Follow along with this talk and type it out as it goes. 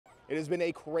It has been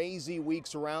a crazy week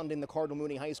surrounding the Cardinal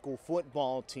Mooney High School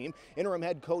football team. Interim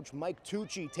head coach Mike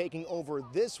Tucci taking over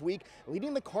this week,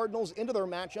 leading the Cardinals into their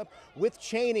matchup with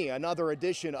Chaney, another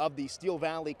edition of the Steel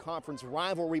Valley Conference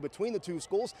rivalry between the two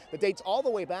schools that dates all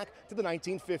the way back to the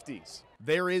 1950s.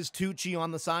 There is Tucci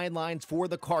on the sidelines for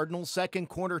the Cardinals. Second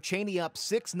quarter, Chaney up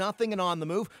 6-0 and on the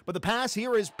move, but the pass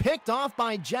here is picked off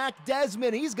by Jack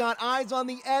Desmond. He's got eyes on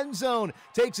the end zone,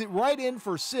 takes it right in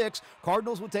for 6.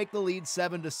 Cardinals will take the lead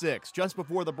 7-6. Just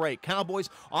before the break, Cowboys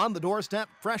on the doorstep.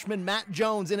 Freshman Matt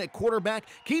Jones in at quarterback,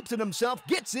 keeps it himself,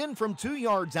 gets in from 2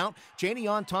 yards out. Chaney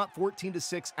on top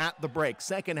 14-6 at the break.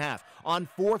 Second half, on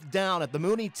 4th down at the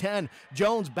Mooney 10,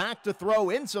 Jones back to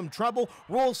throw, in some trouble,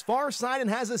 rolls far side and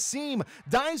has a seam.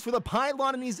 Dives for the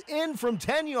pylon, and he's in from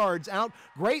 10 yards out.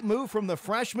 Great move from the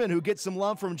freshman, who gets some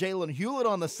love from Jalen Hewlett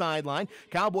on the sideline.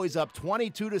 Cowboys up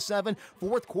 22-7.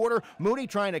 Fourth quarter, Mooney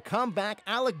trying to come back.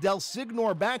 Alec Del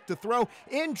Signor back to throw,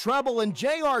 in trouble, and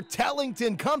J.R.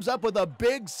 Tellington comes up with a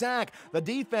big sack. The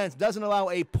defense doesn't allow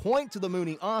a point to the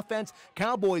Mooney offense.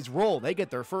 Cowboys roll. They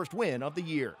get their first win of the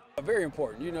year. Very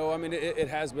important. I mean, it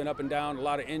has been up and down, a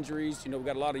lot of injuries. We've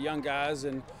got a lot of young guys,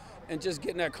 and just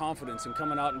getting that confidence and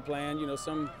coming out and playing,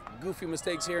 some goofy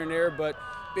mistakes here and there, but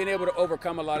being able to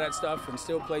overcome a lot of that stuff and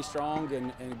still play strong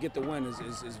and get the win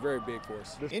is very big for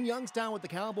us. In Youngstown with the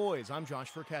Cowboys, I'm Josh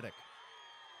Furketic.